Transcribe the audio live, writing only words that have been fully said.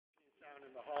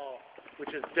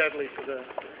which is deadly for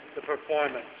the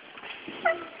performance.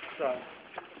 So,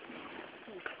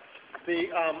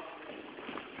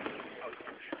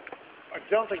 I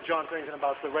don't think John said anything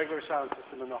about the regular sound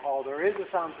system in the hall. There is a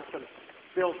sound system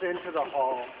built into the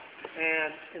hall,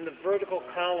 and in the vertical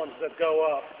columns that go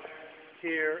up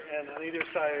here and on either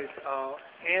side,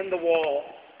 and the wall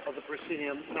of the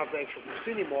proscenium, not the actual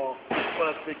proscenium wall,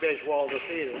 but the big beige wall of the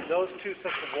theater. Those two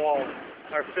sets of walls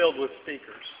are filled with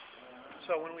speakers.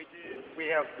 So when we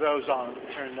have those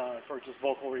turned on for just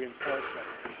vocal reinforcement.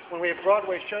 When we have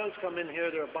Broadway shows come in here,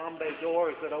 there are Bombay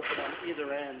doors that open on either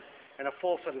end, and a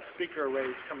full set of speaker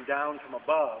arrays come down from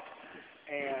above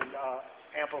and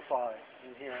amplify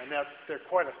in here. And they're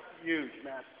quite a huge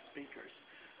mass of speakers.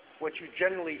 What you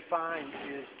generally find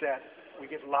is that we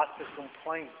get lots of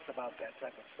complaints about that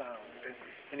type of sound.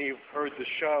 And you've heard the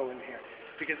show in here.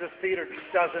 Because this theater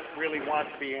doesn't really want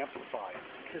to be amplified.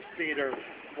 This theater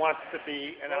wants to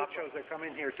be, and our shows that come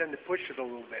in here tend to push it a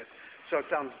little bit. So it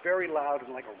sounds very loud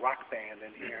and like a rock band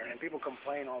in here, and people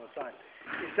complain all the time.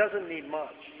 It doesn't need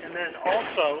much. And then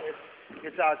also,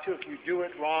 it's odd too, if you do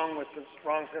it wrong with the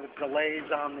wrong set of delays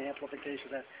on the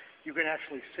amplification, then you can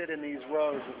actually sit in these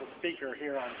rows with a speaker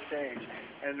here on stage,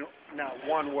 and not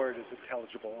one word is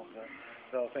intelligible on the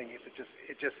whole thing. It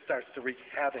just starts to wreak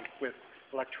havoc with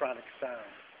electronic sound.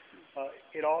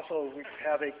 It also wreaks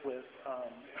havoc with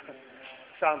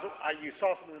sounds. You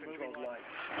saw some of the movie lights.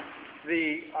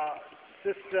 The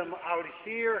system out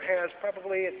here has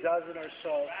probably a dozen or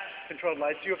so controlled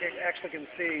lights. You actually can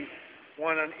see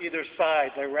one on either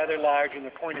side. They're rather large and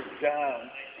they're pointed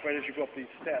down right as you go up these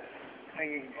steps.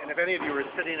 Hanging. And if any of you are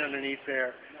sitting underneath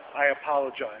there, I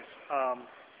apologize.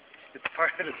 It's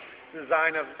part of the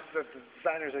design of the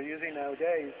designers are using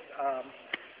nowadays.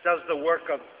 Does the work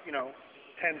of 10,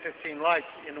 15 lights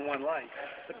in one light.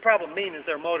 The problem is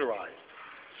they're motorized.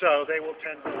 So they will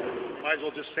tend to, might as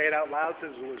well just say it out loud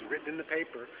since it was written in the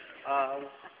paper.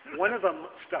 One of them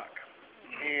stuck,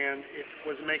 and it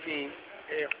was making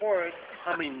a horrid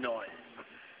humming noise.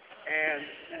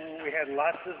 And we had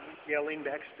lots of yelling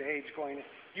backstage going.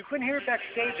 You couldn't hear it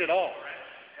backstage at all.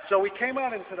 So we came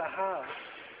out into the house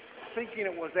thinking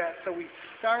it was that. So we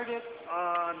started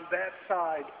on that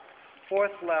side,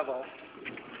 4th level,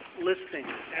 listening.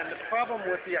 And the problem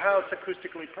with the house,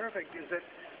 acoustically perfect, is it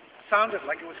sounded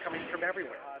like it was coming from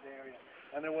everywhere. Odd area.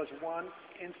 And there was one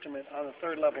instrument on the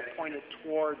 3rd level pointed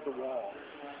toward the wall.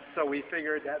 So we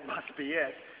figured that must be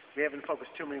it. We haven't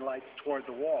focused too many lights toward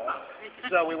the wall.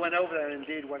 So we went over there, and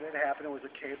indeed what had happened was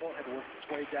a cable had worked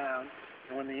its way down,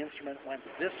 and when the instrument went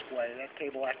this way, that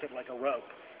cable acted like a rope,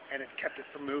 and it kept it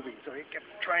from moving. So it kept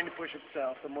trying to push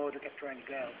itself, the motor kept trying to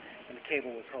go, and the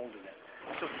cable was holding it.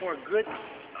 So for a good,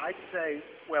 I'd say,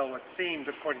 well, it seemed,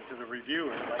 according to the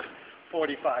reviewers, like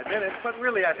 45 minutes, but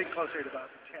really I think closer to about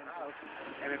 10 hours,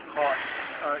 and it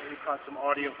caught some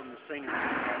audio from the singers.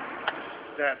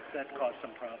 That caused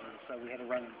some problems, so we had to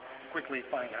run quickly,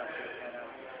 find out.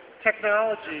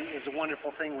 Technology is a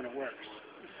wonderful thing when it works,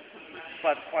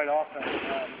 but quite often,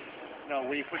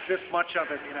 when you put this much of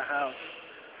it in a house,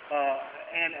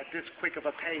 and at this quick of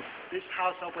a pace, this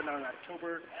house opened on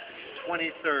October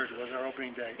 23rd was our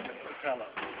opening day at Othello.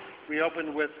 We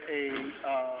opened with a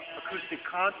acoustic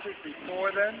concert before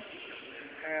then,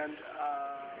 and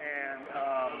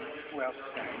who else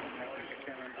sang? I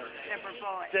can't remember.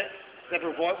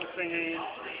 Deborah Boyd was singing,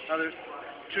 others,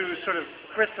 to sort of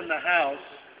christen the house.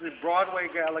 The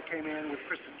Broadway gala came in with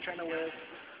Kristen Chenoweth,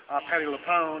 Patti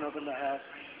LuPone opened the house,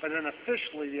 but then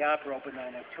officially the opera opened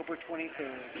on October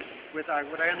 23rd with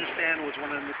what I understand was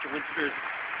one of Mr. Winspear's,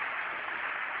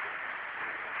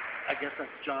 I guess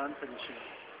that's John finishing.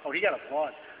 Oh, he got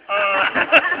applause.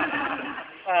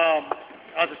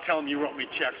 I'll just tell him you wrote me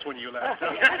checks when you left. He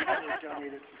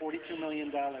donated $42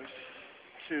 million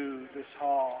to this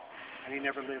hall, and he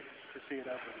never lived to see it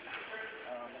open.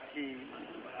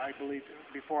 I believe,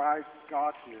 before I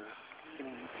got here,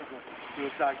 he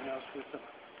was diagnosed with a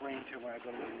brain tumor, I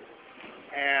believe.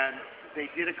 And they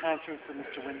did a concert for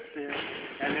Mr. Winspear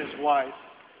and his wife,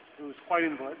 who's quite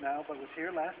invalid now, but was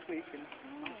here last week.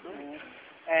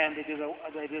 And they did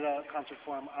a concert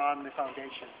for him on the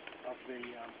foundation of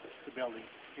the building.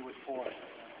 He was 4.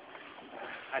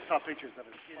 I saw pictures of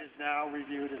it. It is now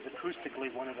reviewed as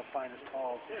acoustically one of the finest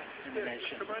halls in the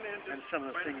nation. And some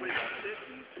of the singers,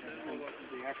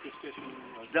 the acoustician,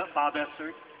 Bob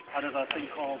Essert, out of a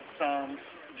thing called Sound,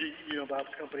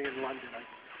 Bob's company in London.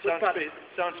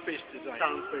 Soundspace Design.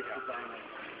 Soundspace Design.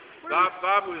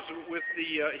 Bob was with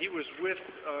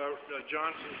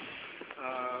Johnson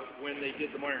when they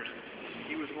did the Myers.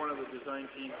 He was one of the design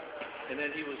team, and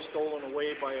then he was stolen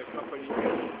away by a company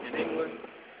in England.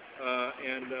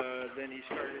 Then he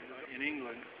started in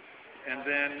England, and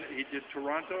then he did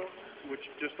Toronto, which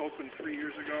just opened 3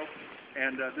 years ago,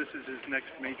 and this is his next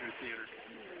major theater.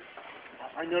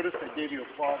 I noticed they gave you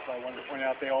applause, so I wanted to point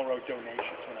out they all wrote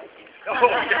donations when I came.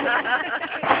 Oh,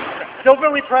 yeah. Don't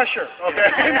feel any pressure, okay?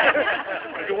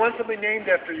 If you want something named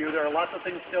after you, there are lots of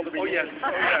things still to be named. Yes.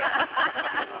 Oh, yes.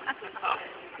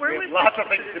 We have lots of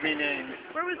things to be named.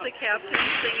 Where was the captain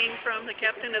singing from? The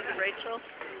captain of the Rachel?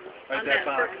 Right, that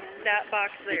box. That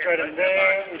box there. We tried him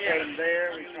there, we tried him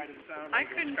there, we tried him Sound I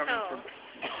couldn't tell.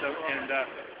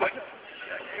 But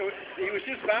he was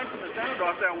just bouncing the sound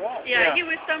off that wall. Yeah, he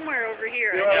was somewhere over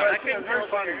here. Yeah, I couldn't tell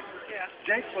funny. where. Yeah.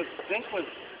 Jake was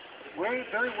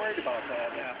very worried about that.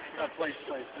 Yeah. Place,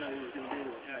 he was going to do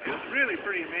it. Yeah, it was really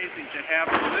pretty amazing to have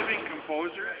a living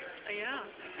composer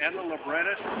and the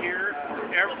librettist here for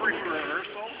every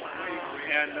rehearsal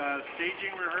and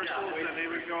staging rehearsals, and they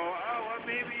would go, oh, well,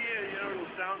 maybe it'll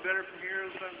sound better from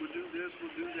here. We'll do this,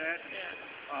 we'll do that.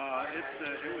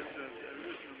 It was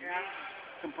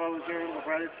composer,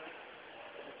 librettist.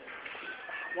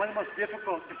 One of the most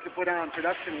difficult to put on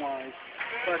production-wise,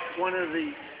 but one of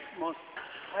the most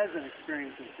pleasant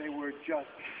experiences. They were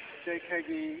just Jake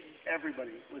Heggie,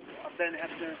 everybody. Ben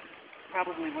Hefner,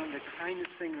 probably one of the kindest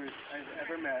singers I've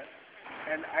ever met.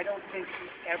 And I don't think he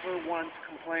ever once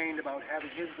complained about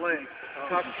having his leg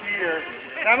tucked here.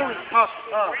 Not only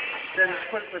tucked up, then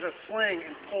put with a sling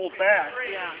and pulled back,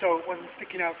 so it wasn't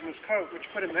sticking out from his coat, which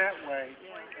put him that way.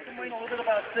 I complained a little bit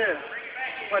about this,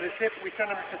 but it's if we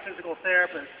sent him to physical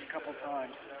therapist a couple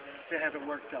times to have it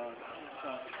worked on.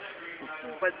 So,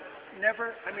 but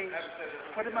never,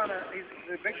 put him on he's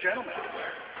a big gentleman.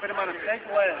 Put him on a peg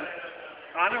leg,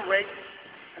 on a rake,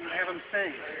 and have him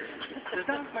sing. There's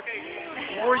not much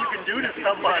more you can do to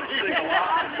somebody.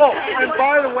 Oh, and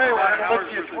by the way, when I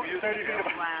looked at you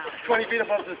 20 feet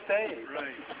above the stage.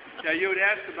 Right. Yeah, you had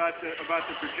asked about the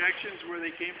projections, where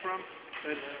they came from.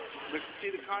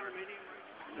 See the condominium?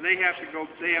 And they have to go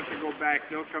back.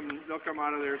 They'll come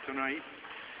out of there tonight.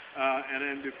 And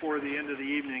then before the end of the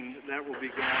evening, that will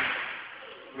be gone.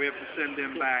 We have to send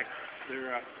them back.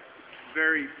 They're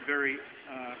very, very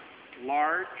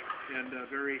large and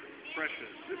very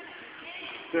precious.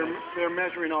 They're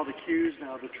measuring all the cues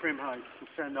now, the trim heights, to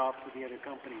send off to the other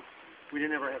companies. We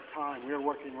didn't ever have time. We were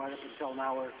working right up until an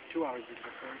hour, 2 hours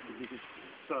before.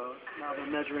 So now they're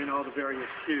measuring all the various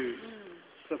cues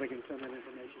so they can send that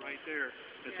information. Right there.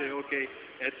 And say, okay,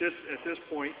 at this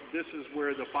point, this is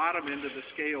where the bottom end of the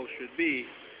scale should be,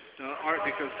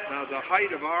 because now the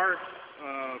height of our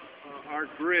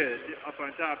grid up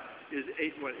on top is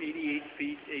 88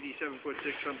 feet, 87 foot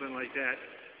 6, something like that.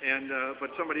 And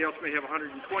but somebody else may have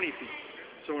 120 feet.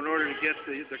 So in order to get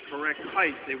the correct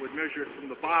height, they would measure it from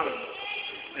the bottom,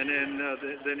 and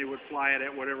then they would fly it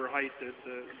at whatever height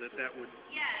that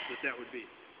would be.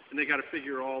 And they got to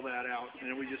figure all that out, and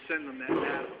then we just send them that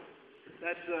data.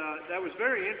 That was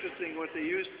very interesting. What they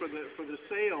used for the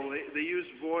sail, they used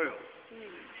voile,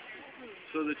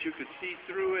 so that you could see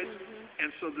through it, and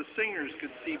so the singers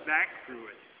could see back through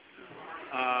it,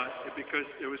 because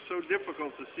it was so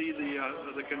difficult to see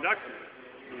the conductor.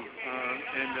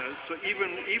 So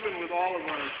even with all of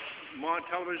our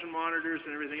television monitors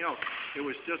and everything else, it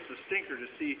was just a stinker to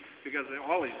see, because of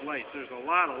all these lights. There's a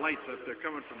lot of lights up there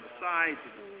coming from the sides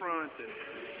and the front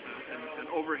and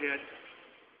overhead.